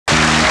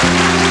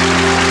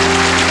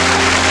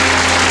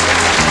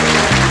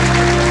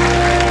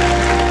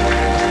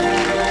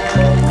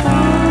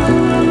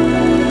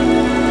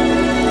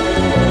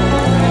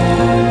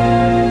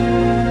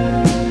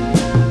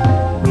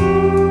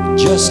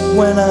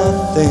when I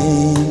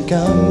think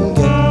I'm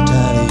getting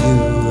tired of you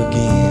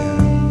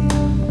again.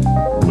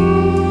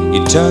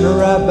 You turn her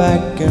right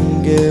back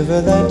and give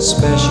her that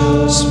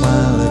special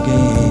smile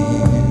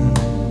again.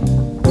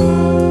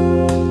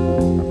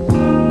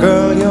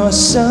 Girl, you're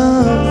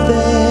something.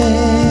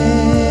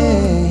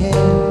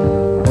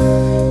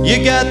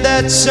 You got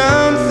that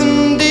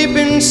something deep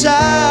inside,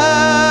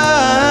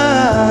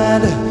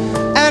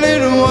 and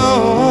it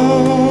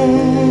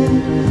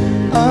won't,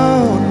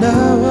 oh no,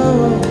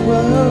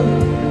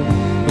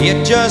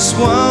 you just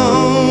won't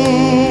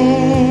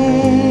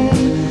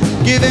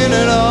give in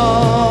at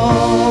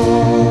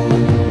all,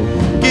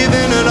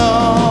 giving it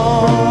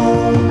all,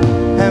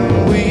 and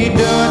we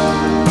do it.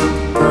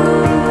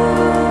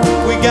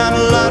 We got a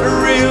lot of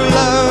real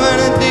love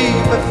and a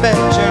deep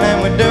affection, and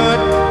we do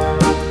it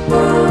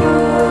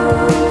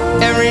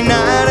every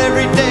night,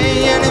 every day,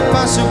 any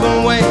possible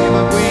way,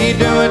 but we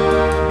do it.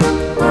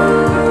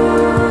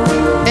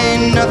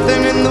 Ain't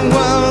nothing in the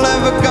world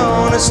ever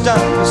gonna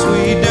stop us,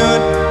 we do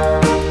it.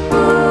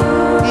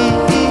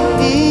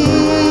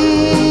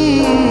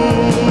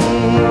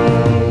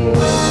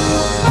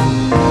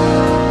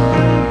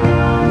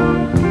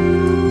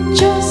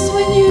 Just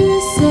when you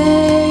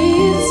say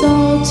it's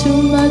all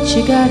too much,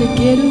 you gotta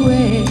get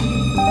away,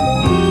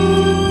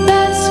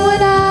 that's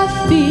when I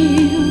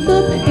feel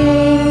the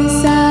pain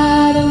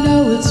inside. I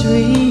know it's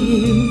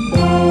real,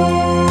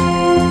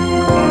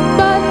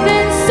 but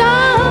then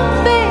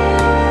something,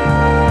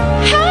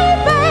 hey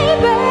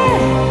baby,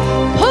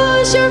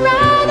 pulls you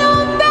right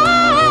on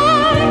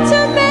back to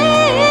me,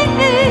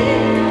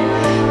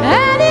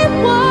 and it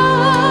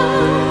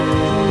won't,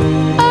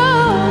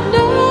 oh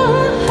no,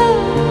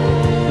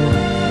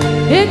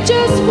 it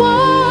just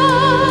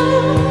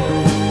won't,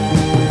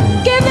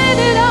 giving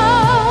it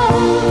all,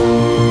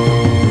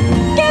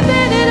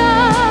 giving it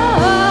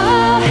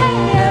all, hey,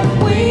 and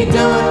we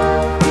do it.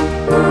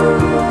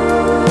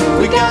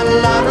 We got a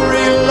lot of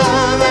real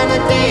love and a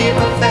deep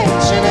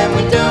affection, and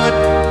we do it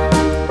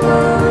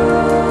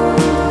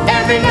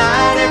every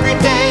night, every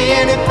day,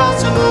 any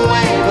possible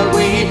way.